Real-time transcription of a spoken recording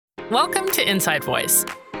Welcome to Inside Voice.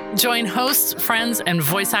 Join hosts, friends, and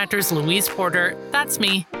voice actors Louise Porter, that's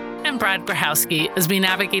me, and Brad Grahowski as we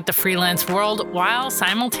navigate the freelance world while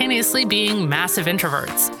simultaneously being massive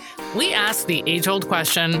introverts. We ask the age-old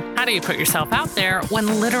question, how do you put yourself out there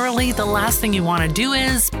when literally the last thing you want to do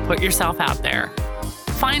is put yourself out there?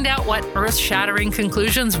 Find out what earth-shattering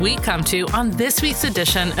conclusions we come to on this week's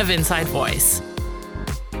edition of Inside Voice.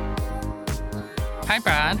 Hi,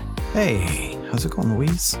 Brad. Hey, how's it going,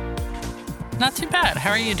 Louise? Not too bad.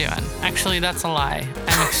 How are you doing? Actually, that's a lie.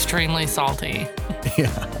 I'm extremely salty.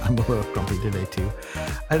 Yeah, I'm a little grumpy today, too.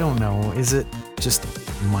 I don't know. Is it just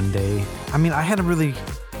Monday? I mean, I had a really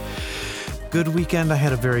good weekend. I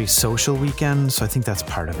had a very social weekend, so I think that's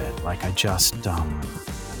part of it. Like, I just, I'm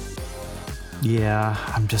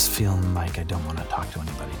just feeling like I don't want to talk to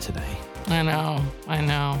anybody today. I know.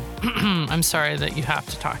 I'm sorry that you have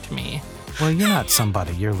to talk to me. Well, you're not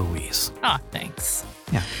somebody. You're Louise. Oh, thanks.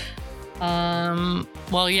 Yeah.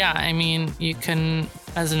 Well, yeah, I mean, you can,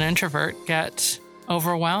 as an introvert, get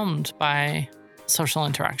overwhelmed by social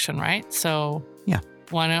interaction, right? So yeah.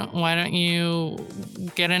 Why don't you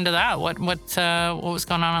get into that? What was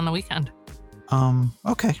going on the weekend?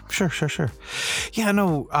 Okay, sure. Yeah,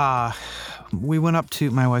 no, we went up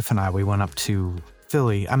to, my wife and I, we went up to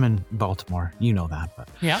Philly. I'm in Baltimore. You know that, but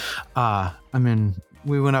yeah.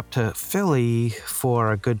 We went up to Philly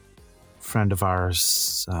for a good friend of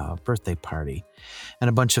ours' birthday party, and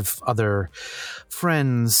a bunch of other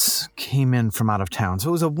friends came in from out of town. So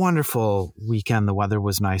it was a wonderful weekend. The weather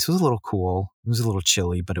was nice. It was a little cool. It was a little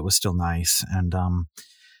chilly, but it was still nice. And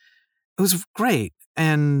it was great.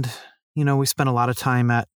 And, you know, we spent a lot of time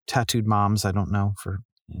at Tattooed Moms. I don't know for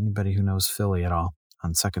anybody who knows Philly at all,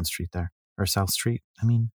 on 2nd Street there, or South Street. I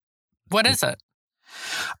mean. What is it?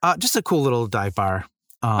 Just a cool little dive bar.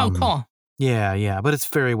 Oh, cool. Yeah, but it's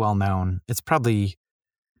very well known. It's probably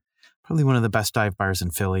one of the best dive bars in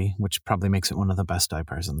Philly, which probably makes it one of the best dive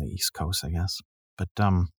bars on the East Coast, I guess. But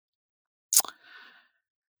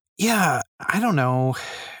yeah, I don't know.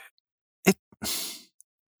 It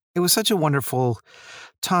was such a wonderful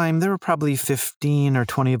time. There were probably 15 or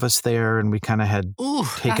 20 of us there, and we kind of had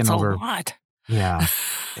taken over. A lot. Yeah,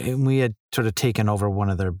 and we had sort of taken over one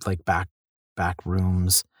of their like back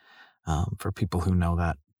rooms. For people who know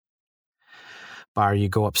that bar, you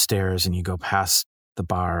go upstairs and you go past the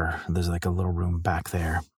bar. There's like a little room back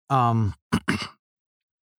there. And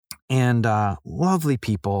lovely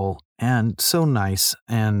people and so nice.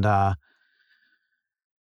 And but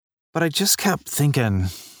I just kept thinking,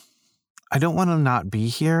 I don't want to not be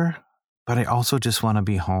here, but I also just want to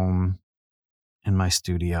be home in my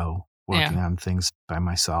studio working on things by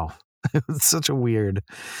myself. It was such a weird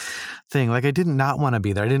thing. Like, I did not want to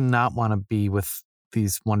be there. I did not want to be with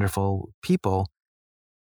these wonderful people.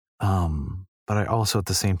 But I also at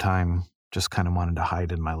the same time just kind of wanted to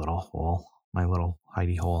hide in my little hole, my little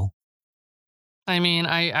hidey hole. I mean,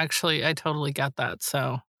 I totally get that.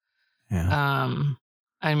 So, yeah.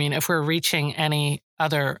 I mean, if we're reaching any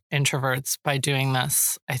other introverts by doing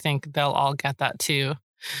this, I think they'll all get that too.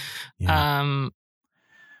 Yeah.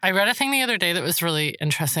 I read a thing the other day that was really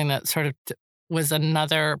interesting that sort of was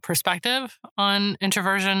another perspective on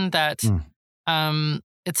introversion that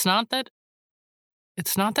it's not that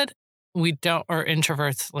we don't, or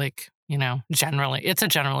introverts, like, you know, generally, it's a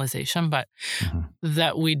generalization, but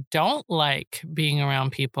that we don't like being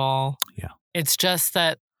around people. Yeah. It's just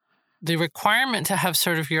that the requirement to have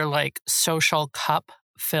sort of your like social cup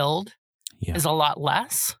filled is a lot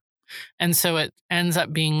less. And so it ends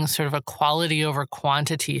up being sort of a quality over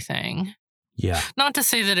quantity thing. Yeah. Not to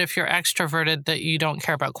say that if you're extroverted that you don't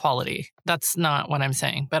care about quality. That's not what I'm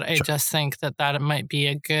saying. But I just think that it might be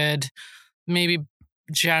a good, maybe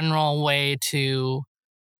general way to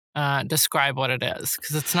describe what it is.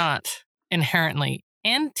 Because it's not inherently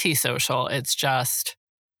antisocial. It's just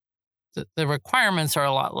the requirements are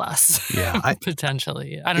a lot less. Yeah.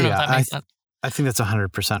 Potentially. I don't know if that makes sense. I think that's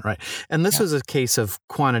 100% right. And this was a case of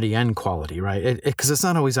quantity and quality, right? Because it's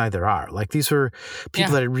not always either or. Like, these were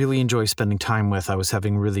people that I really enjoy spending time with. I was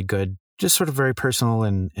having really good, just sort of very personal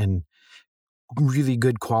and really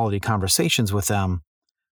good quality conversations with them.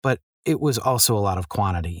 But it was also a lot of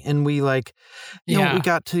quantity. And we we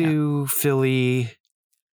got to Philly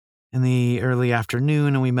in the early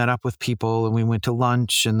afternoon, and we met up with people, and we went to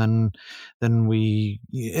lunch, and then we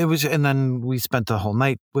spent the whole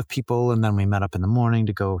night with people, and then we met up in the morning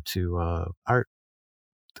to go to art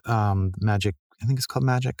magic I think it's called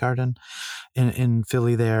Magic Garden in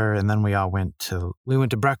Philly there. And then we went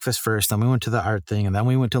to breakfast first, then we went to the art thing, and then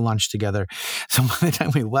we went to lunch together. So by the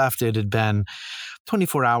time we left, it had been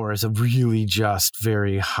 24 hours of really just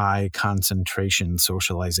very high concentration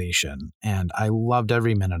socialization. And I loved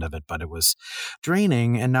every minute of it, but it was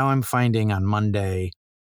draining. And now I'm finding on Monday,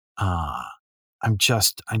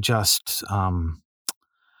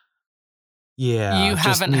 you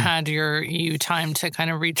haven't had your time to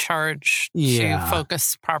kind of recharge, to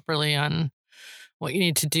focus properly on what you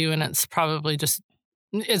need to do, and it's probably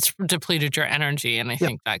it's depleted your energy, and I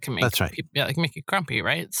think that can make people, make you grumpy,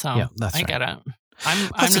 right? So I get it.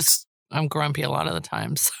 I'm grumpy a lot of the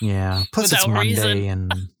times. Yeah. Plus it's Monday reason.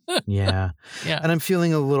 And and I'm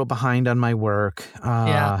feeling a little behind on my work.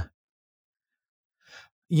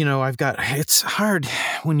 It's hard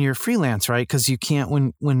when you're freelance, right? Because you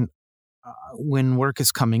can't, when work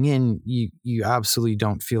is coming in, you absolutely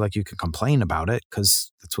don't feel like you can complain about it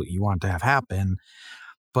because that's what you want to have happen,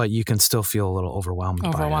 but you can still feel a little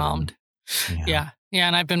overwhelmed. Yeah.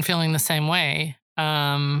 And I've been feeling the same way.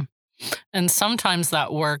 And sometimes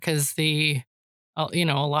that work is a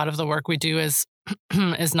lot of the work we do is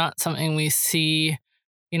not something we see,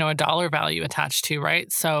 a dollar value attached to, right?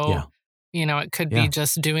 So, it could be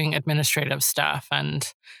just doing administrative stuff. And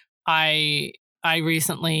I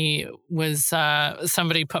recently was,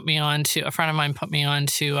 somebody put me on to, a friend of mine put me on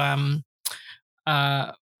to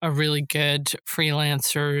a really good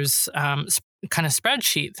freelancers kind of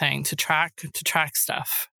spreadsheet thing to track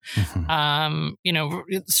stuff. Mm-hmm.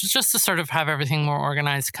 It's just to sort of have everything more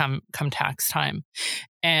organized come tax time.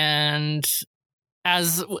 And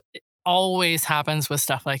as always happens with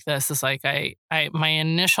stuff like this, is like my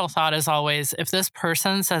initial thought is always, if this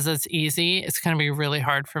person says it's easy, it's going to be really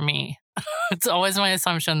hard for me. It's always my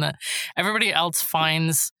assumption that everybody else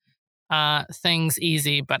finds things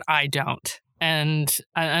easy, but I don't. And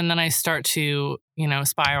then I start to,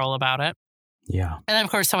 spiral about it. Yeah. And then,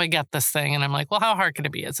 of course, so I get this thing and I'm like, well, how hard could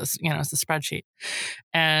it be? It's a spreadsheet.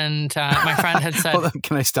 And my friend had said... Hold on,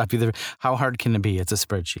 can I stop you there? How hard can it be? It's a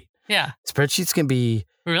spreadsheet. Yeah. Spreadsheets can be...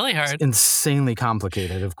 really hard. Insanely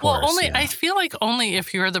complicated, of course. Well, I feel like only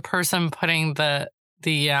if you're the person putting the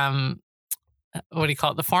what do you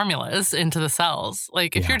call it? The formulas into the cells.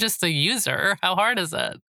 Like if you're just a user, how hard is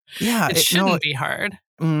it? Yeah. It shouldn't be hard.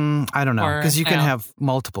 I don't know. Because you can have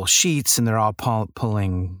multiple sheets and they're all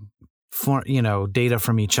pulling data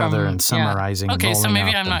from each other and summarizing. Yeah. Okay, so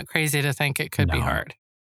maybe I'm not not crazy to think it could be hard.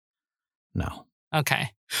 No. Okay.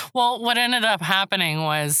 Well, what ended up happening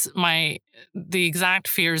was the exact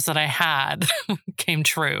fears that I had came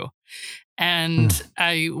true. And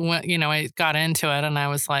I went, I got into it and I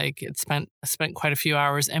was like, I spent quite a few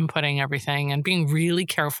hours inputting everything and being really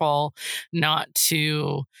careful not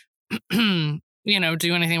to,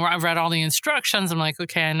 do anything where I've read all the instructions. I'm like,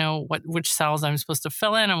 okay, I know which cells I'm supposed to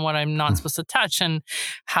fill in and what I'm not supposed to touch and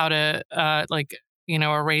how to,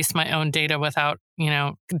 erase my own data without,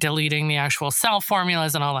 deleting the actual cell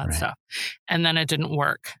formulas and all that stuff. And then it didn't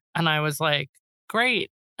work. And I was like, great.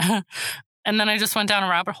 And then I just went down a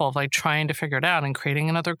rabbit hole of like trying to figure it out and creating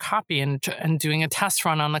another copy and doing a test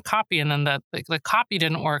run on the copy. And then the copy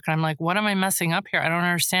didn't work. And I'm like, what am I messing up here? I don't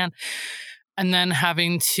understand. And then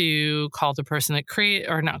having to call the person that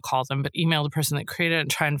email the person that created it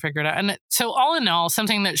and try and figure it out. And so all in all,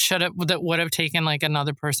 something that would have taken like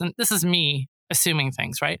another person. This is me assuming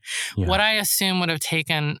things, right? Yeah. What I assume would have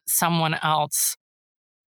taken someone else,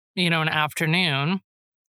 an afternoon,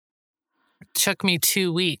 took me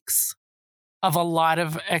 2 weeks of a lot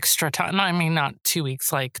of extra time. I mean, not 2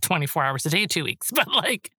 weeks, like 24 hours a day, 2 weeks, but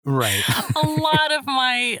like a lot of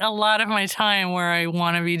my time where I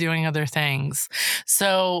want to be doing other things.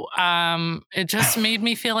 So it just made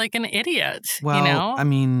me feel like an idiot. Well, I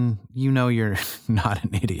mean, you're not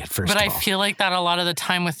an idiot, first of all. But I feel like that a lot of the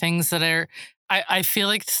time with things that are, I feel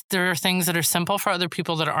like there are things that are simple for other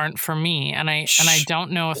people that aren't for me. And I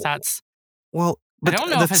don't know if that's... Well, I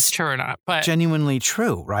don't know if it's true or not, but genuinely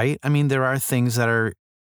true, right? I mean, there are things that are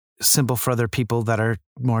simple for other people that are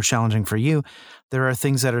more challenging for you. There are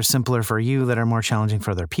things that are simpler for you that are more challenging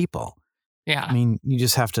for other people. Yeah. I mean, you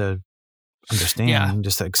just have to understand and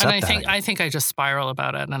just accept that. I think I just spiral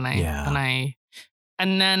about it and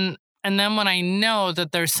then when I know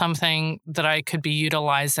that there's something that I could be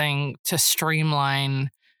utilizing to streamline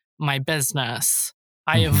my business,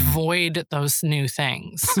 I avoid those new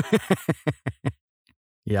things.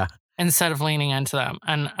 Yeah. Instead of leaning into them.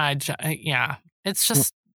 And it's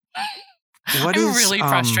just, I'm really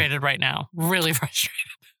frustrated right now. Really frustrated.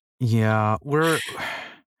 Yeah.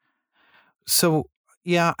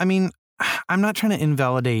 I mean, I'm not trying to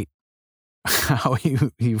invalidate how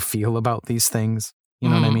you feel about these things. You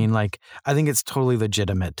know what I mean? Like, I think it's totally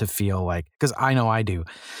legitimate to feel like, because I know I do.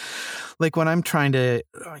 Like when I'm trying to,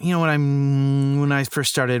 when I first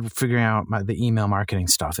started figuring out the email marketing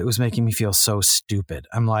stuff, it was making me feel so stupid.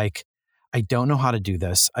 I'm like, I don't know how to do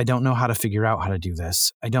this. I don't know how to figure out how to do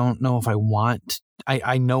this. I don't know if I want,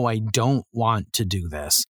 I know I don't want to do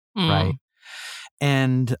this. Right.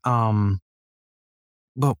 And,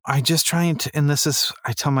 but I just trying to, and this is,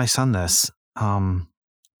 I tell my son this,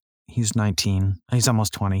 he's 19, he's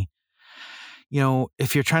almost 20.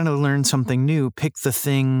 If you're trying to learn something new, pick the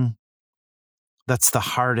thing that's the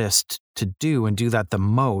hardest to do and do that the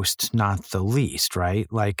most, not the least, right?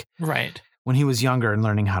 Like, right. When he was younger and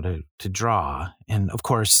learning how to draw. And of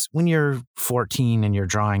course, when you're 14 and you're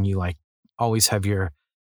drawing, you like always have you're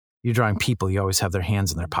drawing people, you always have their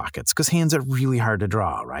hands in their pockets because hands are really hard to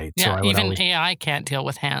draw, right? Yeah, so even AI can't deal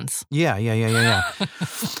with hands. Yeah.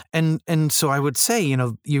 And so I would say,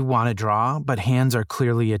 you want to draw, but hands are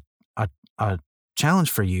clearly a challenge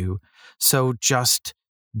for you. So just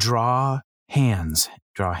draw hands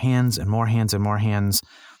and more hands and more hands.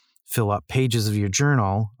 Fill up pages of your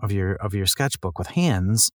journal, of your sketchbook with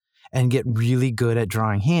hands, and get really good at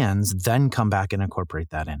drawing hands. Then come back and incorporate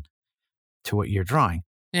that in to what you're drawing.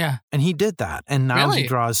 Yeah. And he did that. And now really? He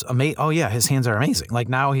draws oh yeah, his hands are amazing. Like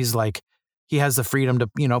now he's like, he has the freedom to,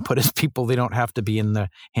 put his people, they don't have to be in the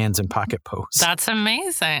hands and pocket pose. That's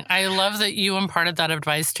amazing. I love that you imparted that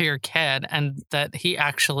advice to your kid and that he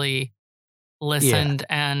actually listened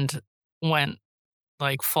and went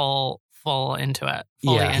like full into it.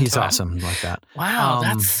 Yeah, he's awesome like that. Wow,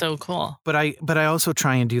 that's so cool. But I also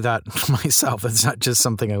try and do that myself. It's not just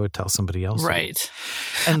something I would tell somebody else. Right.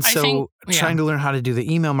 And so trying to learn how to do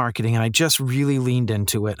the email marketing, and I just really leaned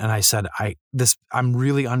into it and I said, I'm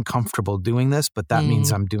really uncomfortable doing this, but that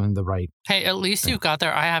means I'm doing the right. Hey, at least you got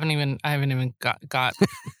there. I haven't even got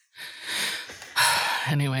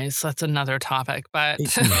anyways, that's another topic, but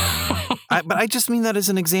but I just mean that as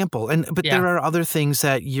an example. But there are other things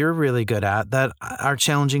that you're really good at that are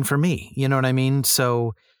challenging for me. You know what I mean?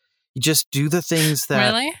 So you just do the things that...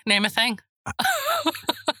 Really? Name a thing.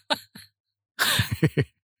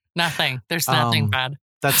 Nothing. There's nothing bad.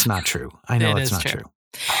 That's not true. I know it's not true.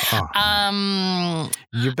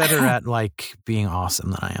 You're better at like being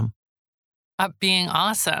awesome than I am. At being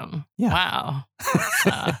awesome? Yeah. Wow.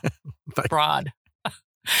 Broad.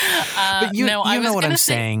 But you know what I'm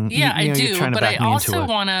saying. Yeah, I do. But I also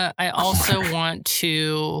want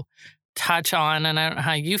to touch on, and I don't know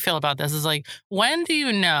how you feel about this, is like, when do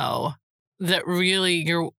you know that really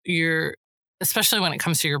you're, especially when it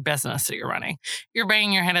comes to your business that you're running, you're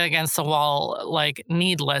banging your head against the wall like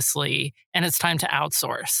needlessly, and it's time to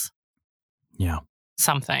outsource? Yeah.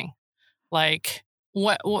 Something like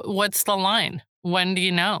what's the line? When do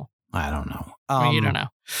you know? I don't know. Or you don't know.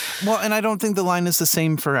 Well, and I don't think the line is the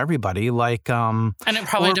same for everybody. Like, and it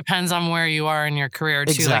probably depends on where you are in your career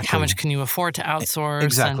too. Exactly. Like, how much can you afford to outsource?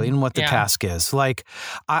 Exactly, and what the task is. Like,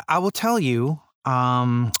 I will tell you.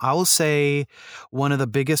 I will say one of the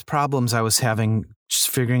biggest problems I was having just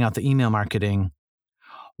figuring out the email marketing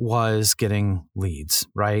was getting leads,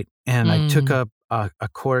 right? And I took a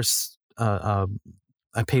course. I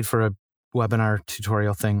paid for a webinar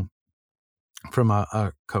tutorial thing from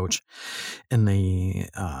a coach in the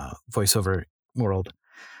voiceover world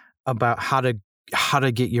about how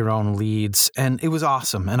to get your own leads. And it was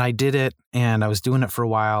awesome. And I did it, and I was doing it for a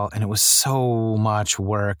while, and it was so much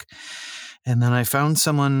work. And then I found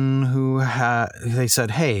someone who they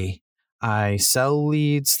said, hey, I sell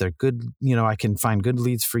leads. They're good. I can find good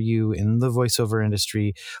leads for you in the voiceover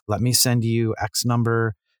industry. Let me send you X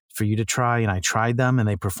number for you to try. And I tried them, and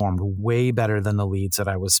they performed way better than the leads that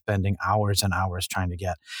I was spending hours and hours trying to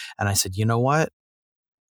get. And I said, you know what?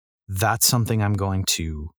 That's something I'm going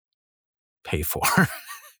to pay for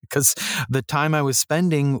because the time I was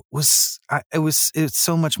spending it's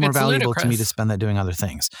so much more valuable ludicrous to me to spend that doing other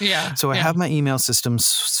things. Yeah. So I have my email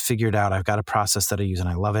systems figured out. I've got a process that I use and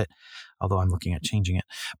I love it, although I'm looking at changing it,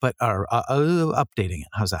 but updating it.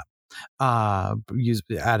 How's that?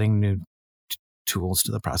 Adding new tools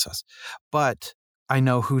to the process, but I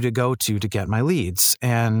know who to go to get my leads,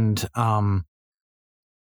 and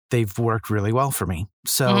they've worked really well for me.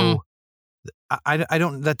 So I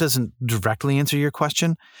don't, that doesn't directly answer your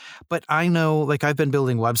question, but I know, like, I've been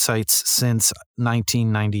building websites since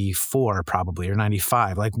 1994 probably, or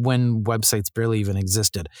 95, like when websites barely even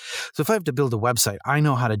existed. So if I have to build a website, I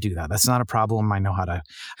know how to do that. That's not a problem. I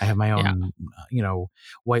have my own,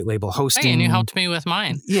 white label hosting. Hey, and you helped me with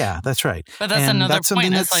mine. Yeah, that's right. But that's another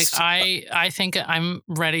point. It's like, I think I'm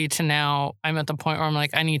ready to now, I'm at the point where I'm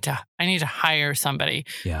like, I need to hire somebody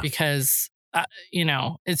because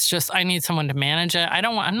it's just, I need someone to manage it. I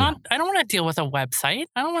don't want to deal with a website.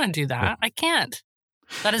 I don't want to do that. Yeah. I can't.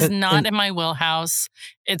 That is not in my wheelhouse.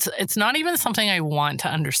 It's not even something I want to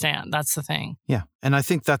understand. That's the thing. Yeah. And I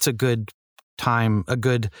think that's a good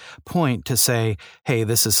point to say, hey,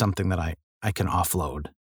 this is something that I can offload.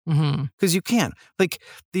 Because you can't. Like,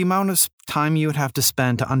 the amount of time you would have to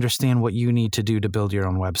spend to understand what you need to do to build your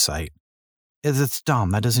own website, it's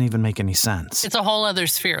dumb. That doesn't even make any sense. It's a whole other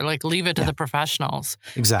sphere. Like, leave it to the professionals.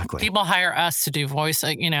 Exactly. People hire us to do voice,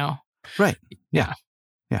 Right. Yeah.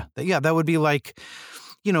 Yeah. Yeah. That would be like,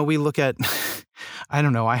 we look at, I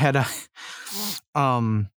don't know, I had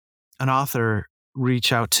an author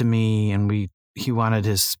reach out to me, and he wanted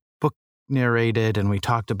his book narrated, and we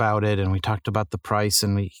talked about it, and we talked about the price,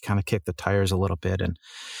 and we kind of kicked the tires a little bit and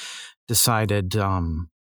decided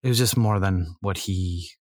it was just more than what he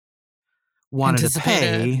wanted to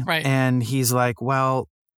pay. Right. And he's like, well,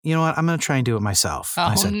 you know what? I'm going to try and do it myself. Oh,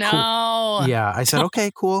 I said, no. Cool. Yeah. I said,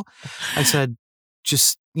 okay, cool. I said,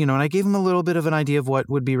 just, and I gave him a little bit of an idea of what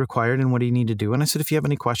would be required and what he needed to do. And I said, if you have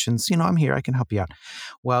any questions, I'm here. I can help you out.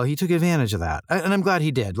 Well, he took advantage of that. And I'm glad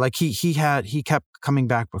he did. Like, he kept coming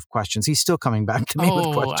back with questions. He's still coming back to me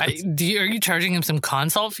with questions. Are you charging him some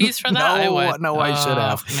consult fees for that? No, I should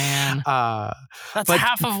have. Man. That's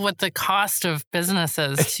half of what the cost of business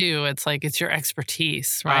is, too. It's like, it's your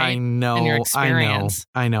expertise, right? I know. And your experience.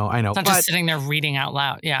 I know. It's not just sitting there reading out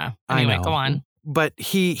loud. Yeah. Anyway, go on. But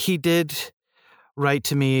he did write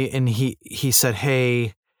to me, and he said,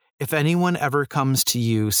 hey, if anyone ever comes to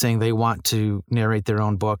you saying they want to narrate their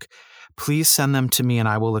own book, please send them to me, and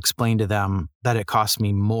I will explain to them that it cost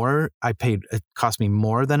me more. It cost me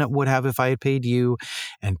more than it would have if I had paid you,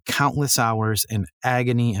 and countless hours and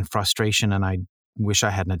agony and frustration. And I wish I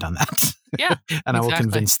hadn't done that. Yeah. And I will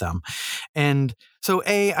convince them. And so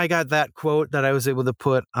I got that quote that I was able to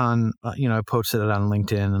put on, I posted it on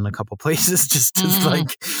LinkedIn and a couple places just to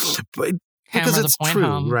because it's true,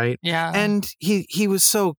 home. Right? Yeah. And he was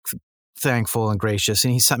so thankful and gracious,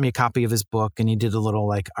 and he sent me a copy of his book, and he did a little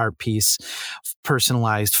like art piece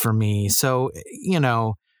personalized for me. So, could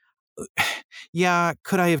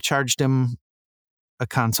I have charged him a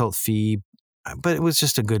consult fee? But it was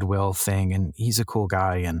just a goodwill thing, and he's a cool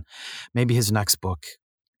guy, and maybe his next book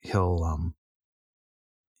he'll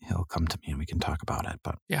come to me and we can talk about it.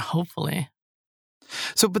 But yeah, hopefully.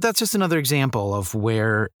 So, but that's just another example of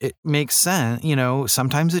where it makes sense.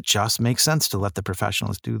 Sometimes it just makes sense to let the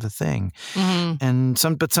professionals do the thing,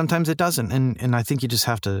 but sometimes it doesn't. And I think you just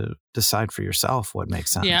have to decide for yourself what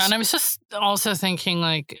makes sense. Yeah, and I was just also thinking,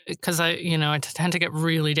 like, because I tend to get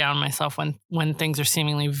really down myself when things are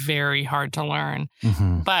seemingly very hard to learn.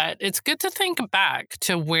 But it's good to think back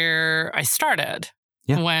to where I started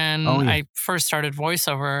when I first started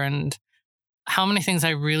voiceover, and how many things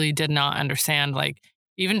I really did not understand. Like,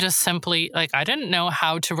 even just simply, like, I didn't know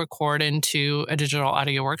how to record into a digital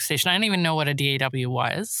audio workstation. I didn't even know what a DAW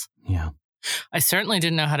was. Yeah. I certainly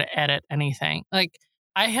didn't know how to edit anything. Like,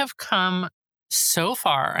 I have come so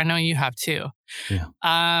far. I know you have too. Yeah.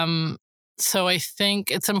 So I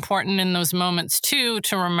think it's important in those moments too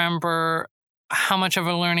to remember how much of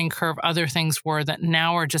a learning curve other things were that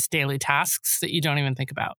now are just daily tasks that you don't even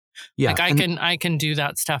think about. Yeah. Like, I can do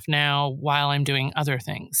that stuff now while I'm doing other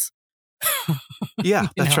things. Yeah,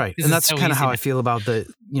 that's right. And that's kind of how I feel about the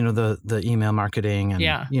email marketing. And,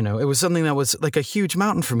 it was something that was like a huge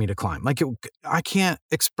mountain for me to climb. Like, I can't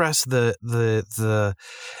express the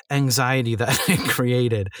anxiety that it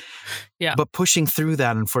created. Yeah. But pushing through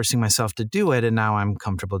that and forcing myself to do it. And now I'm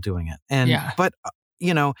comfortable doing it. And, but,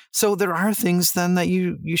 so there are things then that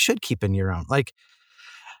you should keep in your own. Like,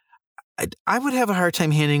 I would have a hard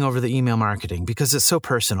time handing over the email marketing because it's so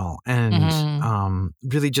personal and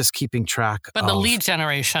really just keeping track. But the lead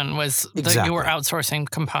generation was your outsourcing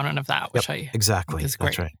component of that, which I exactly. Is great.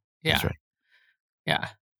 That's right. Yeah. That's right. Yeah.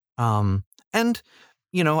 And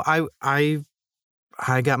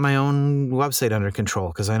I got my own website under control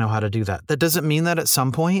because I know how to do that. That doesn't mean that at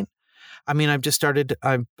some point, I've just started.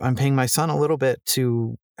 I'm paying my son a little bit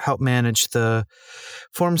to help manage the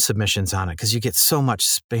form submissions on it because you get so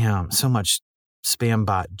much spam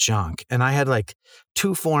bot junk. And I had like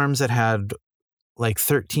 2 forms that had like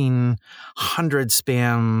 1,300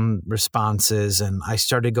 spam responses. And I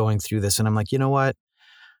started going through this and I'm like, you know what?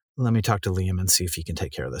 Let me talk to Liam and see if he can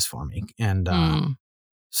take care of this for me. And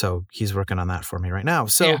so he's working on that for me right now.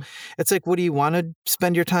 So it's like, what do you want to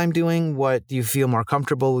spend your time doing? What do you feel more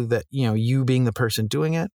comfortable that, you being the person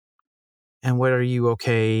doing it? And what are you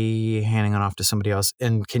okay handing it off to somebody else?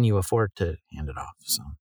 And can you afford to hand it off? So,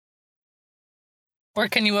 or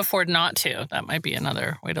can you afford not to? That might be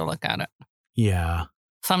another way to look at it. Yeah.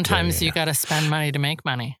 Sometimes you got to spend money to make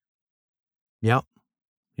money. Yep.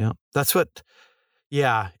 Yep. That's what,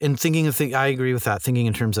 And thinking of I agree with that. Thinking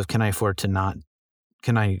in terms of, can I afford to not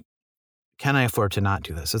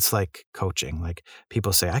do this? It's like coaching. Like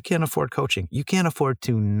people say, I can't afford coaching. You can't afford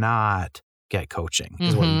to not get coaching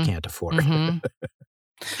is what you can't afford. Right?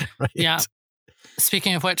 Yeah.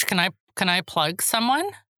 Speaking of which, can I plug someone?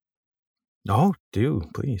 Oh, do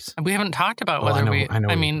please. We haven't talked about whether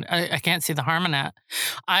I can't see the harm in that.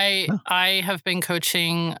 I have been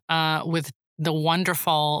coaching with the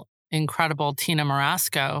wonderful, incredible Tina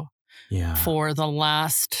Marasco for the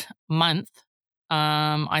last month.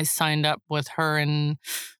 I signed up with her in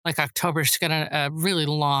like October. She's got a really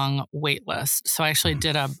long wait list. So I actually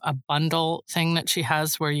did a bundle thing that she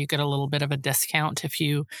has where you get a little bit of a discount if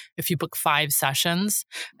you book 5 sessions.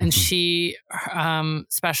 And she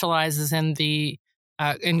specializes in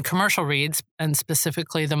in commercial reads, and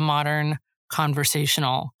specifically the modern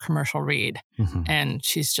conversational commercial read. And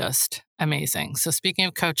she's just amazing. So speaking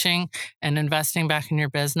of coaching and investing back in your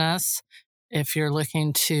business, if you're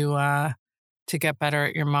looking to get better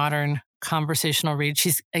at your modern conversational read,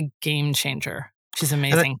 she's a game changer. She's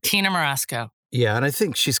amazing. Tina Marasco. Yeah, and I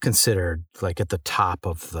think she's considered like at the top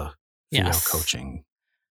of the female coaching.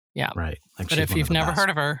 Yeah. Right. Like, but if you've never heard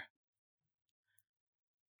of her,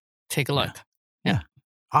 take a look. Yeah.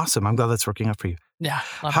 Awesome. I'm glad that's working out for you. Yeah.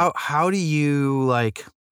 How do you like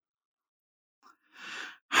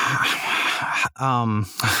how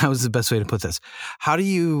was the best way to put this? How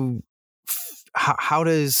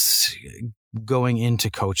does going into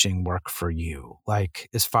coaching work for you? Like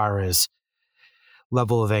as far as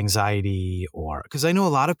level of anxiety, or because I know a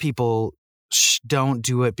lot of people don't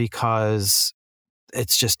do it because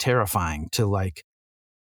it's just terrifying to like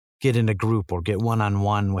get in a group or get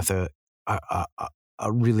one-on-one with a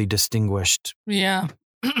really distinguished coach.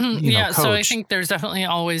 So I think there's definitely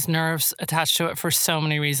always nerves attached to it for so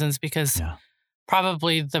many reasons, because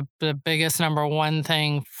probably the biggest number one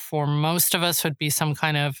thing for most of us would be some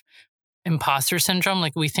kind of imposter syndrome.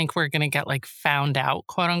 Like we think we're going to get like found out,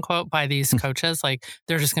 quote unquote, by these coaches. Like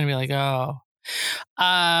they're just going to be like,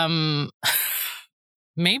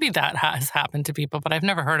 maybe that has happened to people, but I've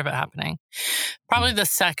never heard of it happening. Probably the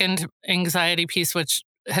second anxiety piece, which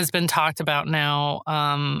has been talked about now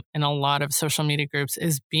in a lot of social media groups,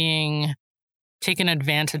 is being taken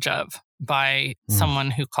advantage of by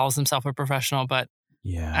someone who calls himself a professional, but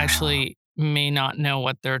actually may not know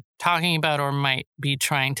what they're talking about, or might be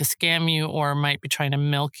trying to scam you, or might be trying to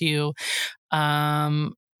milk you.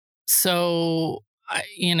 So,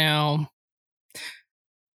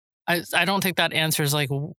 I don't think that answers like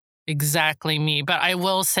exactly me, but I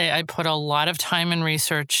will say I put a lot of time and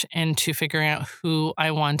research into figuring out who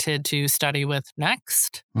I wanted to study with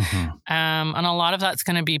next. And a lot of that's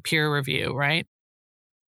going to be peer review, right?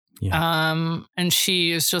 Yeah. And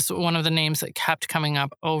she is just one of the names that kept coming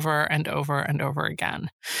up over and over and over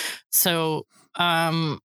again. So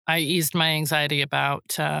I eased my anxiety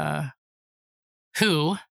about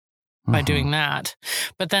who by doing that.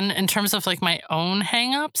 But then in terms of like my own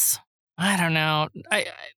hangups, I don't know.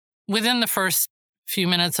 Within the first few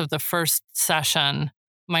minutes of the first session,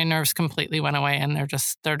 my nerves completely went away, and they're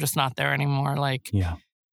just not there anymore. Like,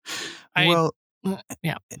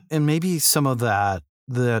 and maybe some of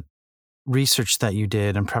the research that you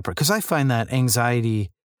did and prep, because I find that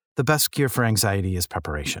anxiety, the best cure for anxiety is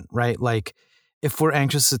preparation, right? Like if we're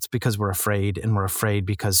anxious, it's because we're afraid, and we're afraid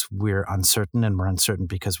because we're uncertain, and we're uncertain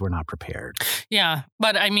because we're not prepared. Yeah.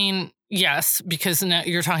 But I mean, yes, because now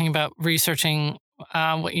you're talking about researching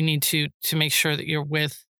what you need to make sure that you're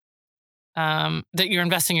with, that you're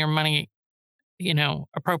investing your money,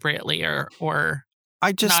 appropriately or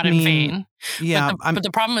I just not in vain. Yeah. But the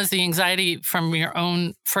problem is the anxiety for your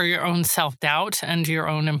own self-doubt and your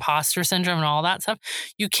own imposter syndrome and all that stuff.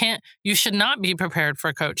 You should not be prepared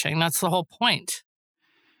for coaching. That's the whole point.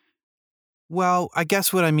 Well, I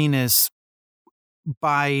guess what I mean is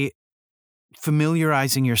by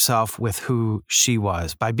familiarizing yourself with who she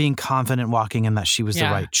was, by being confident walking in that she was the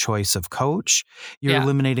right choice of coach, you're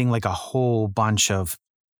eliminating like a whole bunch of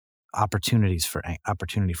opportunity for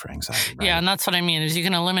anxiety. Right? Yeah, and that's what I mean is you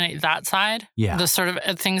can eliminate that side. Yeah. The sort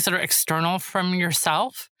of things that are external from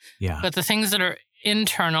yourself. Yeah. But the things that are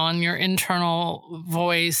internal and your internal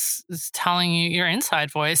voice is telling you, your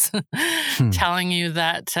inside voice telling you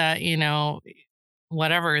that,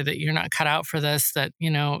 whatever, that you're not cut out for this, that,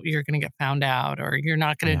 you're going to get found out, or you're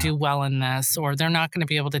not going to do well in this, or they're not going to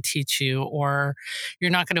be able to teach you, or you're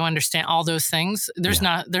not going to understand all those things. There's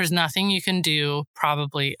nothing you can do,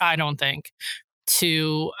 probably, I don't think,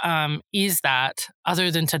 to ease that other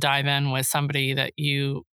than to dive in with somebody that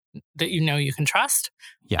you can trust,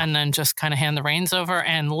 and then just kind of hand the reins over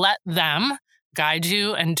and let them guide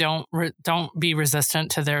you, and don't be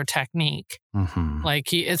resistant to their technique. Mm-hmm.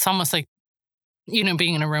 Like, it's almost like,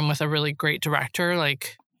 being in a room with a really great director,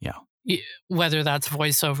 like, whether that's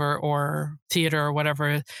voiceover or theater or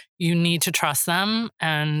whatever, you need to trust them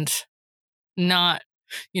and not,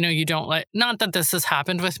 you don't not that this has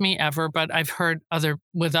happened with me ever, but I've heard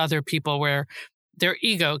other people where their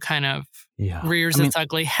ego kind of rears its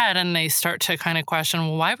ugly head, and they start to kind of question,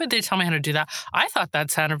 well, why would they tell me how to do that? I thought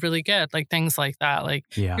that sounded really good. Like, things like that. Like,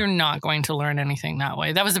 you're not going to learn anything that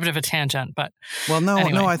way. That was a bit of a tangent, but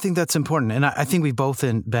anyway. No, I think that's important. And I think we've both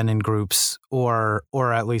been in groups or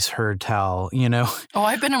at least heard tell, Oh,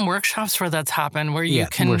 I've been in workshops where that's happened, where you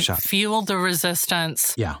can feel the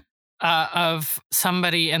resistance of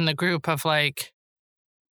somebody in the group of, like,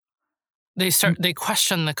 they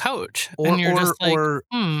question the coach, and you're just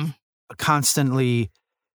like, constantly,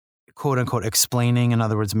 quote unquote, explaining, in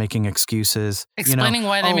other words, making excuses, explaining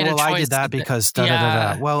why they made a choice. I did that because da da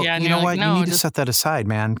da da. Well, you know what? You need to set that aside,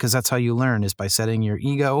 man, because that's how you learn, is by setting your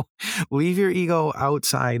ego, leave your ego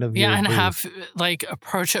outside of your and booth. have, like,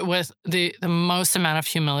 approach it with the most amount of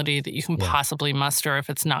humility that you can possibly muster if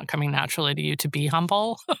it's not coming naturally to you to be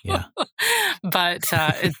humble. Yeah. But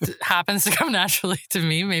it happens to come naturally to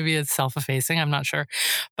me. Maybe it's self-effacing. I'm not sure.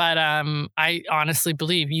 But I honestly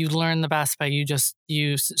believe you learn the best by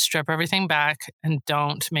you strip everything back and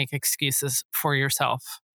don't make excuses for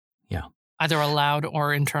yourself. Yeah. Either aloud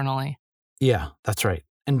or internally. Yeah, that's right.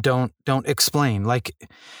 And don't explain. Like,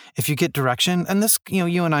 if you get direction, and this,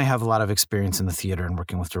 you and I have a lot of experience in the theater and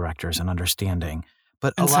working with directors and understanding.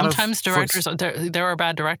 But sometimes directors, there are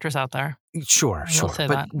bad directors out there. Sure.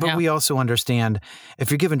 But we also understand, if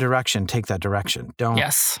you're given direction, take that direction. Don't.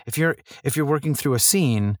 Yes. If you're working through a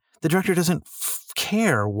scene, the director doesn't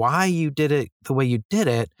care why you did it the way you did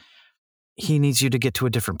it. He needs you to get to a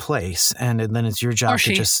different place, and then it's your job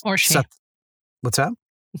to just set. What's that?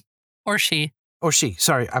 Or she.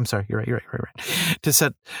 Sorry, I'm sorry. You're right. To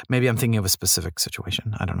set. Maybe I'm thinking of a specific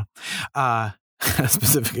situation. I don't know. A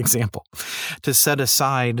specific example. To set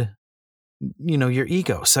aside, your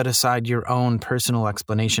ego. Set aside your own personal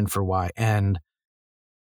explanation for why, and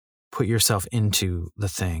put yourself into the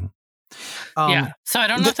thing. So I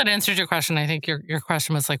don't know if that answered your question. I think your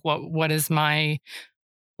question was like, what is my,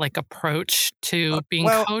 like, approach to being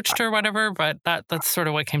coached or whatever? But that's sort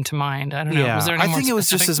of what came to mind. I don't know. Was there any more think it was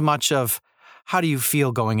specific? just as much of, how do you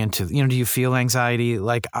feel going into, do you feel anxiety?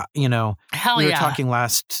 Like, Hell we were talking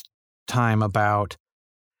last time about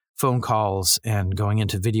phone calls and going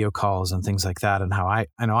into video calls and things like that, and how I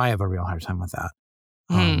know I have a real hard time with that.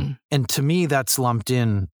 And to me, that's lumped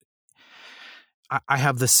in. I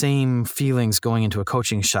have the same feelings going into a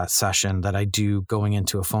coaching session that I do going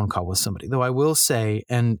into a phone call with somebody. Though I will say,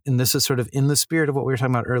 and this is sort of in the spirit of what we were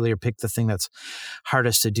talking about earlier, pick the thing that's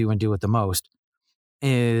hardest to do and do it the most,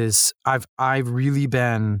 is I've really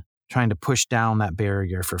been trying to push down that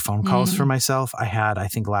barrier for phone calls for myself. I had, I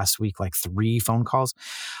think last week, like 3 phone calls,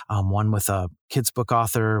 one with a kids book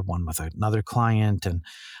author, one with another client, and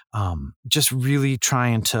just really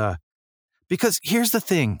trying to, because here's the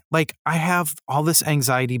thing, like, I have all this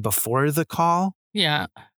anxiety before the call. Yeah.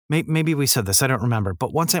 Maybe we said this, I don't remember,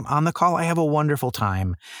 but once I'm on the call, I have a wonderful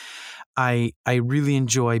time. I really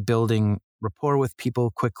enjoy building rapport with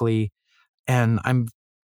people quickly, and I'm,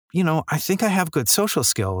 I think I have good social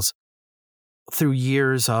skills through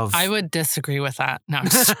years of. I would disagree with that. No, I'm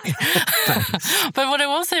just but what I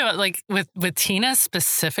will say about, like, with Tina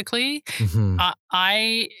specifically,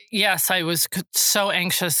 I was so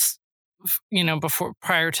anxious,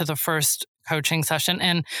 prior to the first coaching session,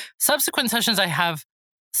 and subsequent sessions I have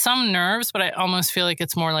some nerves, but I almost feel like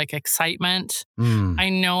it's more like excitement. I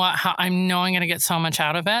know I'm going to get so much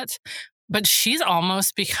out of it, but she's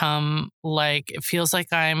almost become like, it feels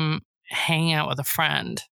like I'm hanging out with a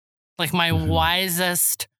friend, like my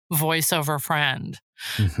wisest voiceover friend,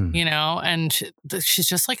 and she's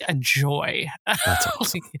just like a joy. That's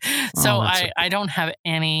awesome. I don't have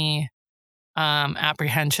any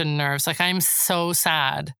apprehension nerves. Like, I'm so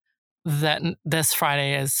sad that this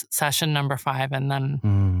Friday is session number 5, and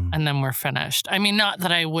then we're finished. I mean, not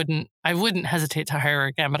that I wouldn't hesitate to hire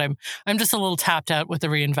again, but I'm just a little tapped out with the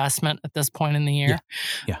reinvestment at this point in the year.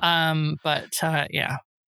 Yeah. Yeah.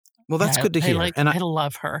 Well, that's good to hear. I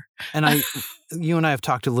love her. And you and I have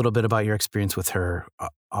talked a little bit about your experience with her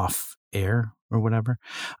off air or whatever.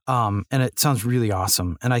 And it sounds really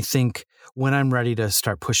awesome. And I think when I'm ready to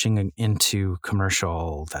start pushing into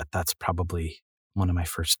commercial, that's probably one of my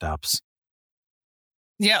first steps.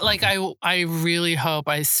 Yeah, like I really hope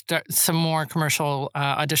I start some more commercial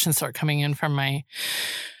auditions start coming in from my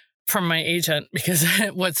agent, because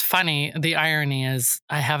what's funny, the irony is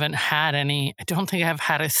I don't think I've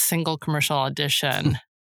had a single commercial audition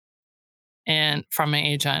from my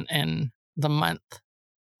agent in the month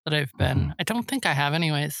that I've been. I don't think I have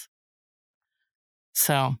anyways.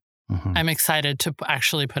 So I'm excited to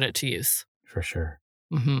actually put it to use. For sure.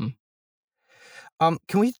 Mm-hmm.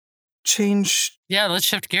 Can we change? Yeah, let's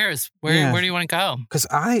shift gears. Where do you want to go? Because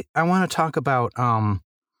I want to talk about,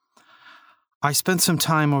 I spent some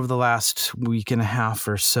time over the last week and a half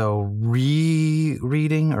or so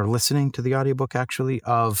reading or listening to the audiobook actually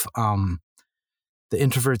of The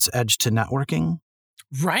Introvert's Edge to Networking.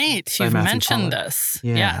 Right. You've mentioned this.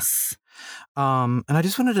 Yeah. Yes. And I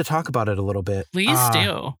just wanted to talk about it a little bit. Please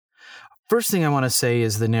do. First thing I want to say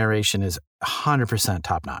is the narration is 100%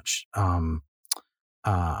 top notch.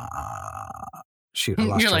 Shoot, I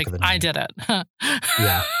lost You're track like, of the name. I did it.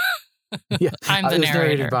 Yeah. Yeah. I'm the it was narrator.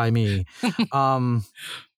 narrated by me.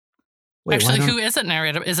 Wait, actually, who is it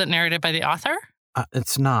narrated? Is it narrated by the author?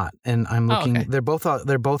 It's not. And I'm looking. Okay. They're both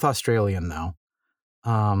Australian though.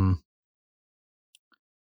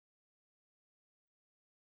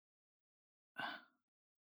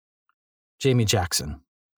 Jamie Jackson.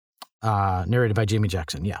 Narrated by Jamie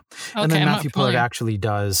Jackson, yeah. Okay, and then Matthew Pollard actually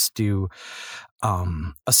does do a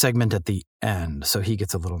segment at the end, so he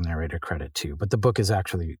gets a little narrator credit too. But the book is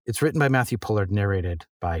it's written by Matthew Pollard, narrated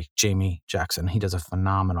by Jamie Jackson. He does a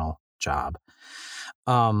phenomenal job.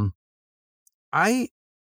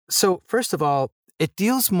 So first of all, it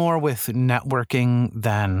deals more with networking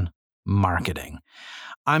than marketing.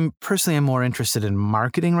 I'm more interested in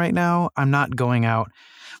marketing right now. I'm not going out.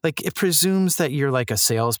 Like, it presumes that you're like a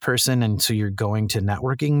salesperson, and so you're going to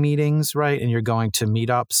networking meetings, right? And you're going to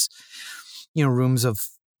meetups, rooms of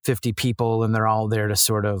 50 people, and they're all there to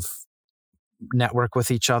sort of network with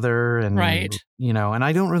each other. And, right. And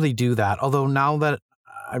I don't really do that. Although now that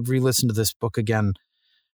I've re-listened to this book again,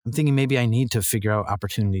 I'm thinking maybe I need to figure out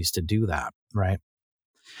opportunities to do that, right?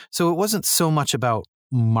 So it wasn't so much about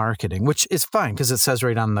marketing, which is fine because it says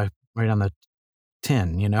right on the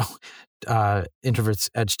tin, Introvert's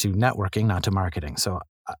Edge to Networking, not to marketing. So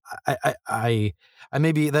I'm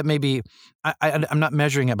not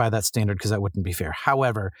measuring it by that standard because that wouldn't be fair.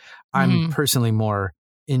 However, I'm personally more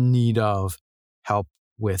in need of help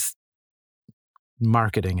with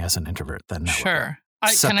marketing as an introvert than networking. Sure.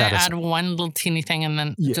 Can I add one little teeny thing, and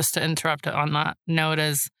then just to interrupt it on that note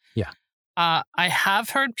is, I have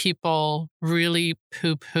heard people really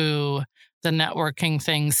poo-poo the networking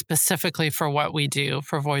thing specifically for what we do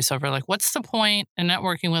for voiceover. Like, what's the point in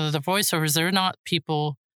networking with other voiceovers? They're not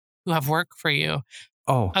people who have work for you.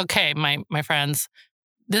 Oh. Okay, my friends,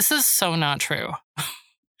 this is so not true.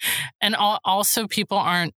 And also, people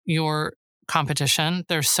aren't your competition.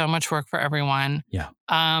 There's so much work for everyone. Yeah.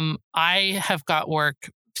 I have got work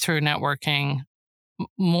through networking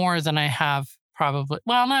more than I have probably.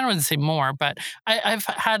 Well, I don't want to say more, but I've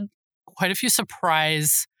had quite a few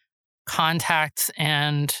surprise contacts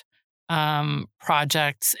and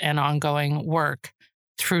projects and ongoing work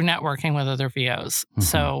through networking with other VOs.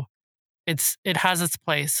 So it has its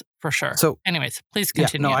place for sure. So anyways, please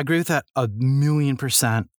continue. Yeah, no, I agree with that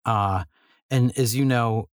 1,000,000%. And as you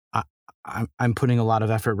know, I'm putting a lot of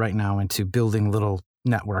effort right now into building little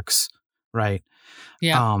networks, right?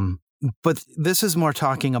 Yeah. But this is more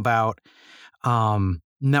talking about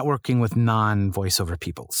networking with non-voiceover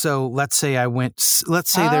people. So let's say there's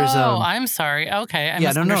a... I'm sorry. Okay.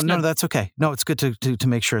 No, that's okay. No, it's good to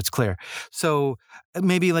make sure it's clear. So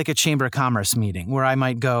maybe like a Chamber of Commerce meeting where I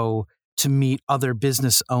might go to meet other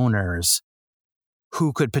business owners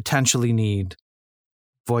who could potentially need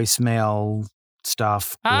voicemail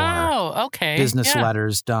stuff or business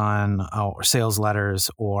letters done, or sales letters,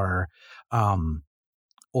 or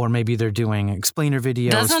maybe they're doing explainer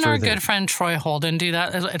videos. Doesn't our good friend Troy Holden do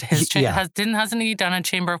that at his hasn't he done a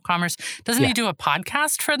Chamber of Commerce? Doesn't he do a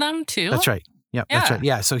podcast for them too? That's right. Yep, yeah, that's right.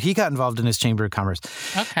 Yeah, so he got involved in his Chamber of Commerce.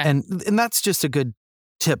 Okay. And that's just a good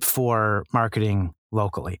tip for marketing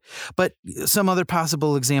locally. But some other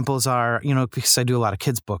possible examples are, because I do a lot of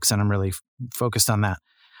kids' books and I'm really focused on that.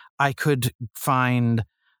 I could find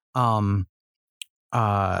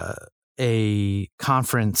a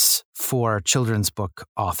conference for children's book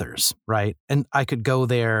authors, right? And I could go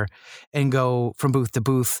there and go from booth to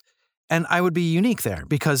booth, and I would be unique there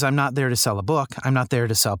because I'm not there to sell a book. I'm not there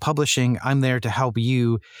to sell publishing. I'm there to help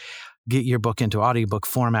you get your book into audiobook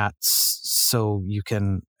formats so you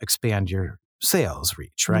can expand your sales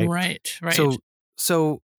reach, right? Right.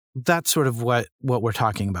 So that's sort of what we're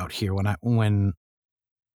talking about here when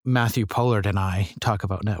Matthew Pollard and I talk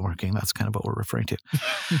about networking. That's kind of what we're referring to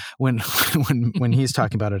when he's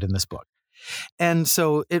talking about it in this book. And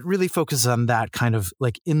so it really focuses on that kind of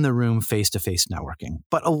like in the room, face-to-face networking.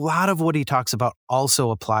 But a lot of what he talks about also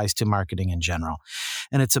applies to marketing in general.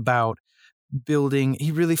 And it's about building,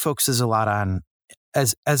 he really focuses a lot on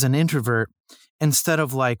as an introvert, instead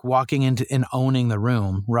of like walking into and owning the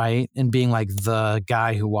room, right? And being like the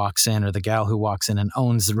guy who walks in or the gal who walks in and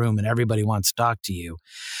owns the room and everybody wants to talk to you.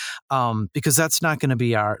 Because that's not going to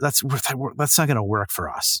be that's not going to work for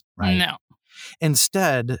us, right? No.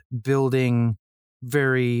 Instead, building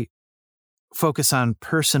focus on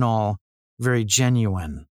personal, very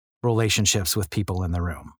genuine relationships with people in the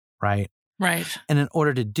room, right? Right. And in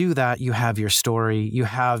order to do that, you have your story, you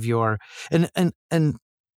have your, and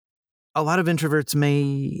a lot of introverts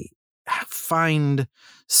may find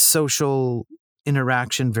social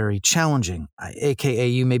interaction very challenging, aka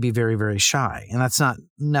you may be very, very shy. And that's not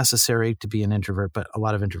necessary to be an introvert, but a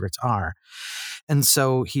lot of introverts are. And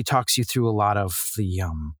so he talks you through a lot of the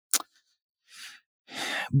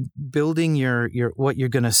building your what you're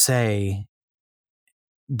going to say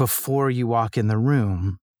before you walk in the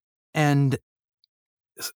room, and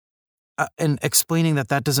explaining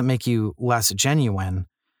that doesn't make you less genuine.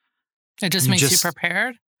 It just makes you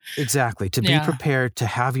prepared. Exactly. To be prepared, to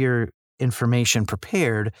have your information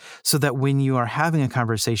prepared so that when you are having a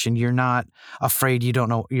conversation, you're not afraid you're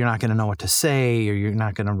not going to know what to say, or you're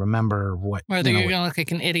not going to remember what. Or that you're going to look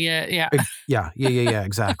like an idiot. Yeah. Yeah.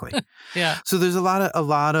 Exactly. Yeah. So there's a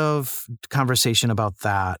lot of conversation about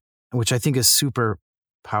that, which I think is super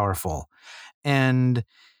powerful. And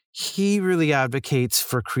he really advocates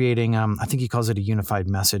for creating, I think he calls it a unified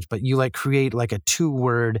message, but you like create like a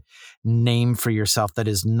 2-word name for yourself that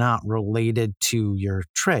is not related to your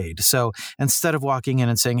trade. So instead of walking in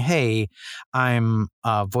and saying, hey, I'm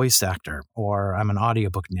a voice actor or I'm an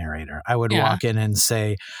audiobook narrator, I would walk in and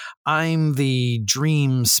say, I'm the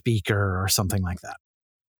dream speaker or something like that.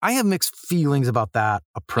 I have mixed feelings about that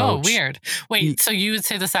approach. Oh, weird. Wait, so you would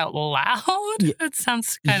say this out loud? Yeah. It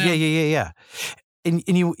sounds kind of... Yeah. And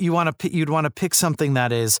you'd want to pick something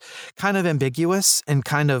that is kind of ambiguous and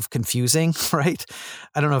kind of confusing, right?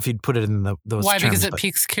 I don't know if you'd put it in those Why? terms. Because it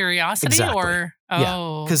piques curiosity? Exactly. Or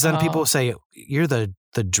because then people say, you're the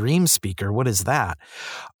dream speaker. What is that?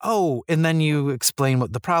 Oh, and then you explain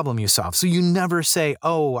what the problem you solve. So you never say,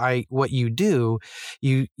 what you do.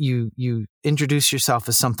 You introduce yourself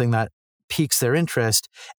as something that piques their interest,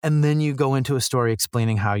 and then you go into a story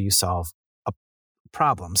explaining how you solve a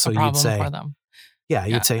problem. So you'd say, for them. Yeah,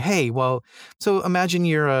 you'd say, hey, well, so imagine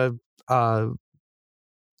you're a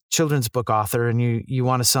children's book author and you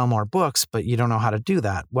want to sell more books, but you don't know how to do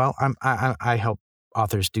that. Well, I help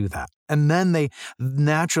authors do that. And then they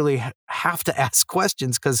naturally have to ask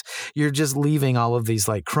questions because you're just leaving all of these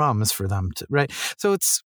like crumbs for them to, right? So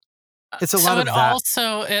it's a lot of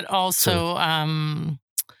that. It also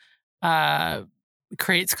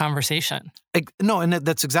creates conversation. No, and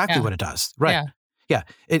that's exactly what it does. Right. Yeah.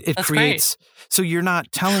 It creates, great. So you're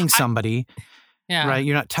not telling somebody, right?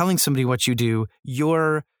 You're not telling somebody what you do.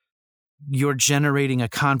 You're generating a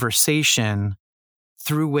conversation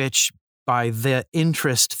through which, by the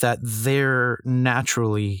interest that they're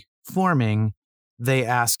naturally forming, they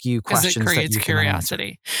ask you questions. Because it creates that you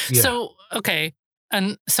curiosity. Yeah. So, okay.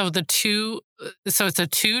 And so so it's a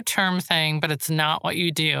 2-term thing, but it's not what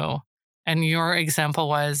you do. And your example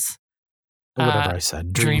was... whatever I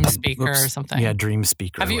said. Dream speaker or something. Yeah, dream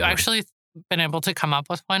speaker. Have you actually been able to come up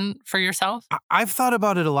with one for yourself? I've thought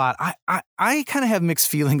about it a lot. I kind of have mixed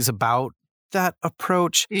feelings about that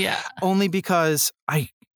approach. Yeah. Only because I'm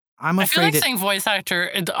afraid... I feel like saying voice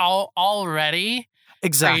actor already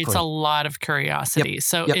creates a lot of curiosity.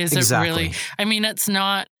 So is it really... I mean, it's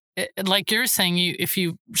not... like you're saying, if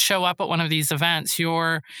you show up at one of these events,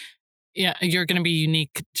 you're going to be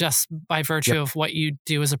unique just by virtue of what you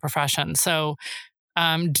do as a profession. So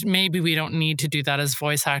maybe we don't need to do that as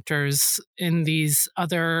voice actors in these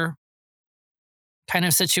other kind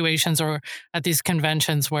of situations or at these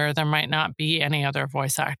conventions where there might not be any other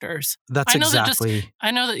voice actors. That's exactly...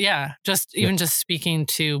 just speaking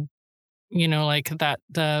to, like that,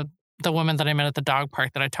 the woman that I met at the dog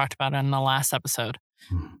park that I talked about in the last episode.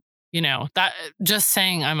 that just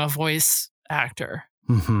saying I'm a voice actor,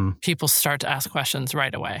 people start to ask questions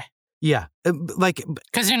right away. Yeah.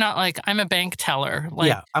 Because you're not like, I'm a bank teller. Like,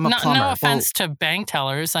 yeah, I'm a plumber. No offense to bank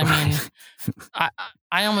tellers. I mean,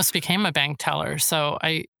 I almost became a bank teller. So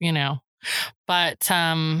but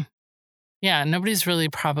nobody's really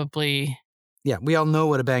probably. Yeah, we all know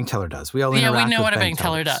what a bank teller does. We all interact we know with what a bank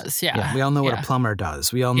tellers. teller does. Yeah. We all know what a plumber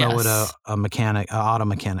does. We all know what a auto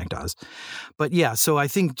mechanic does. But yeah, so I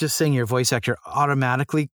think just saying you're a voice actor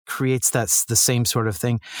automatically creates the same sort of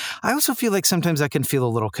thing. I also feel like sometimes that can feel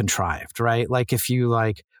a little contrived, right? Like if you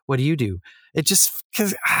what do you do? It just,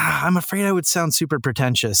 because I'm afraid I would sound super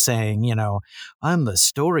pretentious saying, I'm the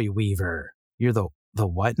story weaver. You're the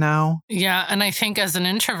what now? Yeah, and I think as an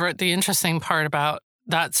introvert, the interesting part about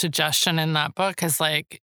that suggestion in that book is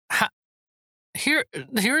like,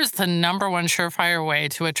 here's the number one surefire way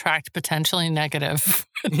to attract potentially negative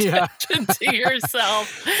attention to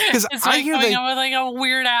yourself. Because I hear with like a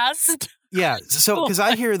weird ass. Yeah, so because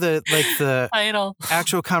I hear the title,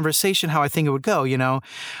 actual conversation, how I think it would go.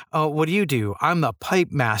 Oh, what do you do? I'm the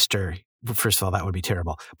pipe master. First of all, that would be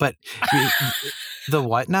terrible. But the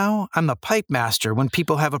what now? I'm the pipe master. When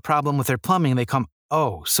people have a problem with their plumbing, they come,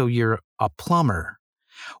 oh, so you're a plumber.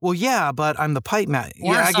 Well, yeah, but I'm the pipe master.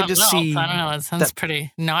 Yeah, I can just see. I don't know. It sounds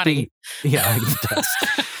pretty naughty. Yeah, it does.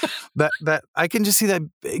 that I can just see that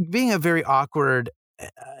being a very awkward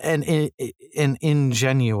and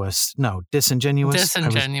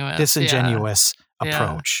disingenuous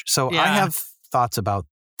approach. So I have thoughts about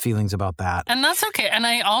feelings about that, and that's okay. And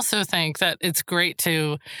I also think that it's great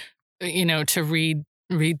to, to read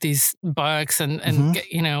these books and get,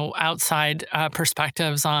 outside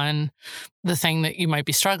perspectives on the thing that you might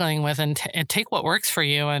be struggling with, and take what works for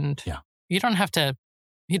you. And you don't have to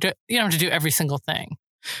do every single thing.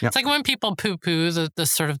 Yep. It's like when people poo-poo the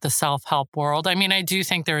sort of the self-help world. I mean, I do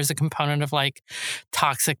think there is a component of like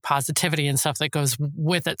toxic positivity and stuff that goes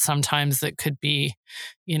with it sometimes that could be,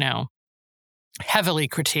 heavily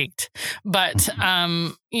critiqued, but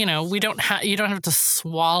you don't have to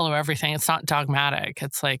swallow everything. It's not dogmatic.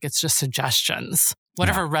 It's like, it's just suggestions.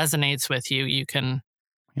 Whatever resonates with you, you can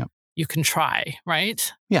try,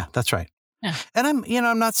 right? Yeah, that's right. Yeah. And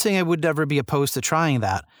I'm not saying I would ever be opposed to trying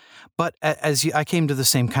that, but I came to the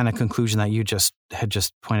same kind of conclusion that you had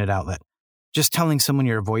just pointed out, that just telling someone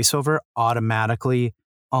you're a voiceover automatically,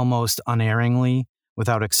 almost unerringly,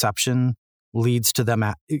 without exception, leads to them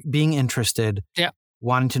being interested,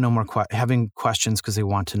 wanting to know more, having questions because they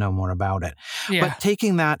want to know more about it. Yeah. But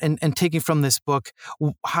taking that and taking from this book,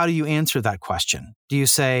 how do you answer that question? Do you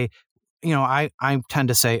say, I tend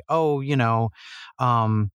to say, oh, they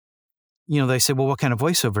say, well, what kind of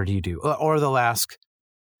voiceover do you do? Or they'll ask,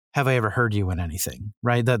 have I ever heard you in anything?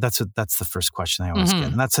 Right? That's the first question I always get.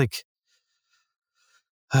 And that's like,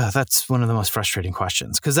 that's one of the most frustrating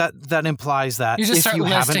questions, because that implies that if you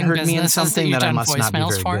haven't heard me in something, that I must not be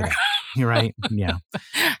very good at. You're right. Yeah.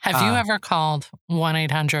 Have you ever called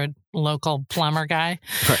 1-800 local plumber guy?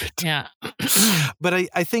 Right. Yeah. But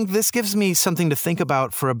I think this gives me something to think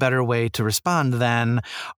about for a better way to respond than,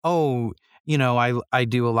 I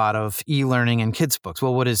do a lot of e-learning and kids books.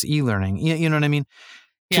 Well, what is e-learning? You know what I mean?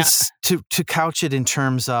 To couch it in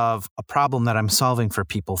terms of a problem that I'm solving for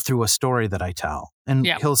people through a story that I tell. And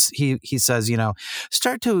he says,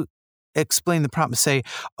 start to explain the problem. Say,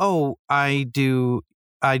 oh, I do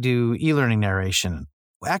e-learning narration.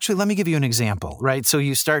 Actually, let me give you an example, right? So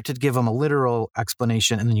you start to give them a literal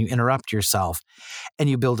explanation, and then you interrupt yourself, and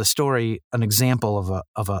you build a story, an example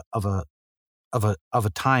of a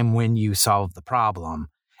time when you solved the problem,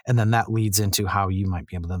 and then that leads into how you might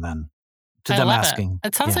be able to then. To them asking.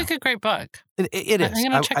 It sounds like a great book. It is.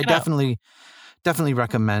 I definitely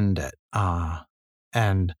recommend it.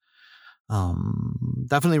 And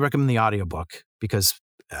definitely recommend the audiobook, because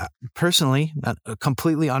personally, a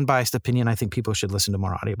completely unbiased opinion, I think people should listen to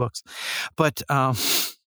more audiobooks. But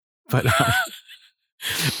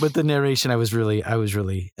the narration, I was really,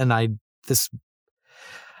 and I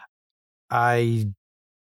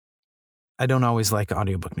don't always like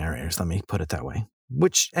audiobook narrators. Let me put it that way.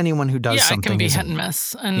 Which anyone who does something, it can be hit and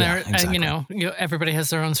miss, and exactly. Everybody has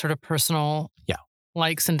their own sort of personal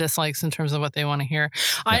likes and dislikes in terms of what they want to hear.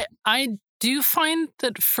 Yeah. I do find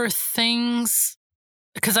that for things,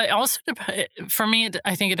 because for me,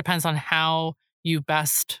 I think it depends on how you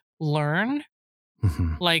best learn,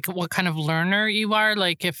 like what kind of learner you are.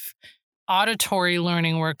 Like if auditory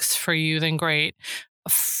learning works for you, then great.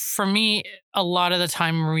 For me, a lot of the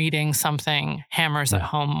time reading something hammers at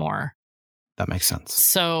home more. That makes sense.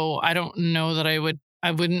 So I don't know that I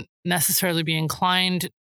wouldn't necessarily be inclined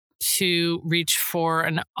to reach for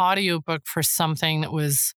an audiobook for something that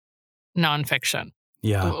was nonfiction.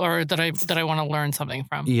 Yeah. Or that I want to learn something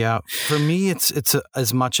from. Yeah. For me, it's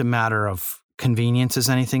as much a matter of convenience as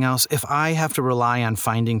anything else. If I have to rely on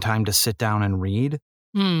finding time to sit down and read,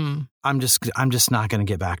 I'm just not going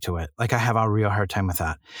to get back to it. Like I have a real hard time with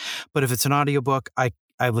that. But if it's an audiobook, I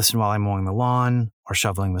listen while I'm mowing the lawn or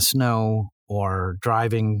shoveling the snow or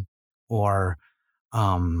driving or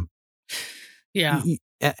any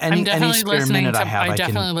spare minute I have. I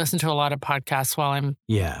definitely listen to a lot of podcasts while I'm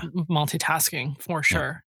multitasking for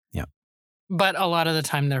sure. Yeah. But a lot of the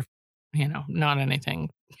time they're, not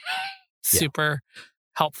anything super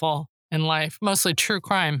helpful in life. Mostly true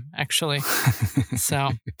crime, actually.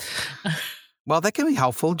 So. Well, that can be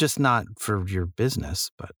helpful, just not for your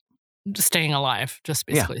business, but. Just staying alive, just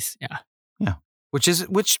basically. Yeah. Which is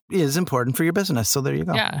important for your business. So there you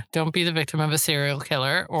go. Yeah. Don't be the victim of a serial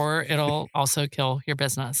killer or it'll also kill your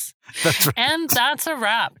business. That's right. And that's a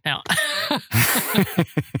wrap now.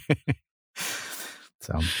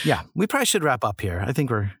 So, yeah, we probably should wrap up here. I think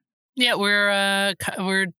we're. Yeah, we're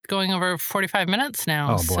going over 45 minutes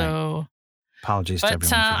now. Oh, boy. So apologies to everyone.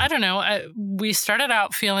 But I don't know. We started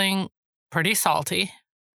out feeling pretty salty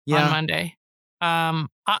on Monday. I'm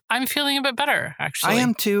feeling a bit better, actually. I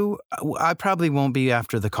am too. I probably won't be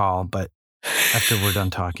after the call, but after we're done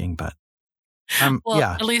talking, but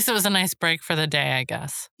at least it was a nice break for the day, I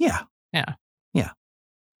guess. Yeah.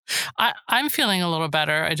 I'm feeling a little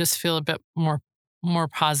better. I just feel a bit more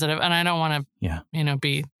positive, and I don't want to,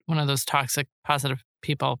 be one of those toxic positive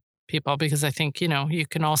people because I think, you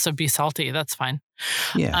can also be salty. That's fine.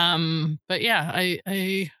 Yeah. But yeah,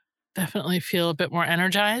 I definitely feel a bit more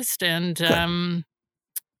energized, and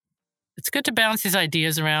it's good to bounce these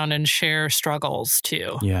ideas around and share struggles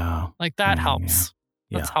too. Yeah. Like that helps.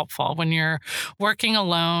 Yeah. That's helpful. When you're working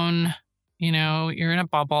alone, you're in a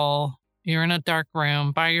bubble, you're in a dark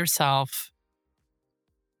room by yourself.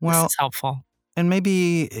 Well, this is helpful. And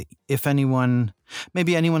maybe anyone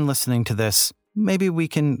listening to this, maybe we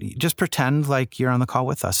can just pretend like you're on the call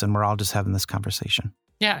with us and we're all just having this conversation.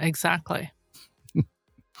 Yeah, exactly.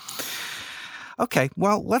 Okay,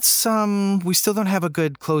 well, let's, we still don't have a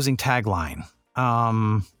good closing tagline.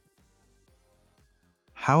 How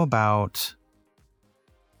about,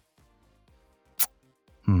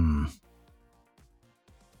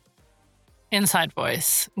 Inside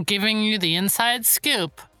voice, giving you the inside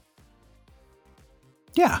scoop.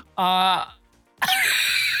 Yeah. On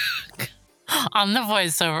the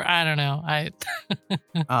voiceover, I don't know.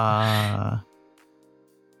 How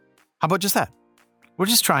about just that? We're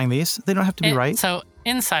just trying these. They don't have to be right. So,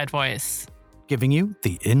 inside voice. Giving you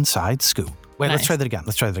the inside scoop. Wait, Nice. Let's try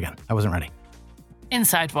that again. I wasn't ready.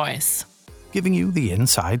 Inside voice. Giving you the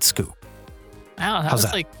inside scoop. Wow, How's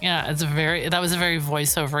that? that was a very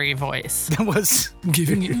voiceover-y voice. That was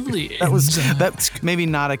Giving you the that's maybe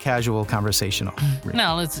not a casual conversational.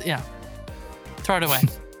 No, throw it away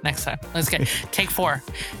next time. Let's get take 4.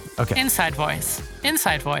 Okay. Inside voice.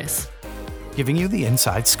 Inside voice. Giving you the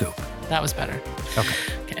inside scoop. That was better. Okay.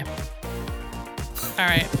 All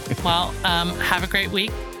right. Well, have a great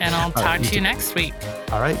week, and I'll talk to you next week.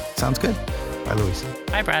 All right. Sounds good. Bye, Louise.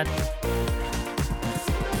 Bye, Brad.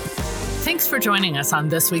 Thanks for joining us on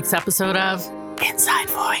this week's episode of Inside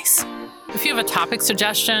Voice. If you have a topic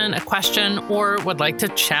suggestion, a question, or would like to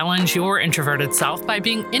challenge your introverted self by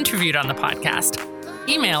being interviewed on the podcast,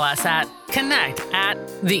 email us at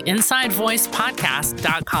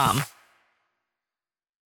connect@theinsidevoicepodcast.com.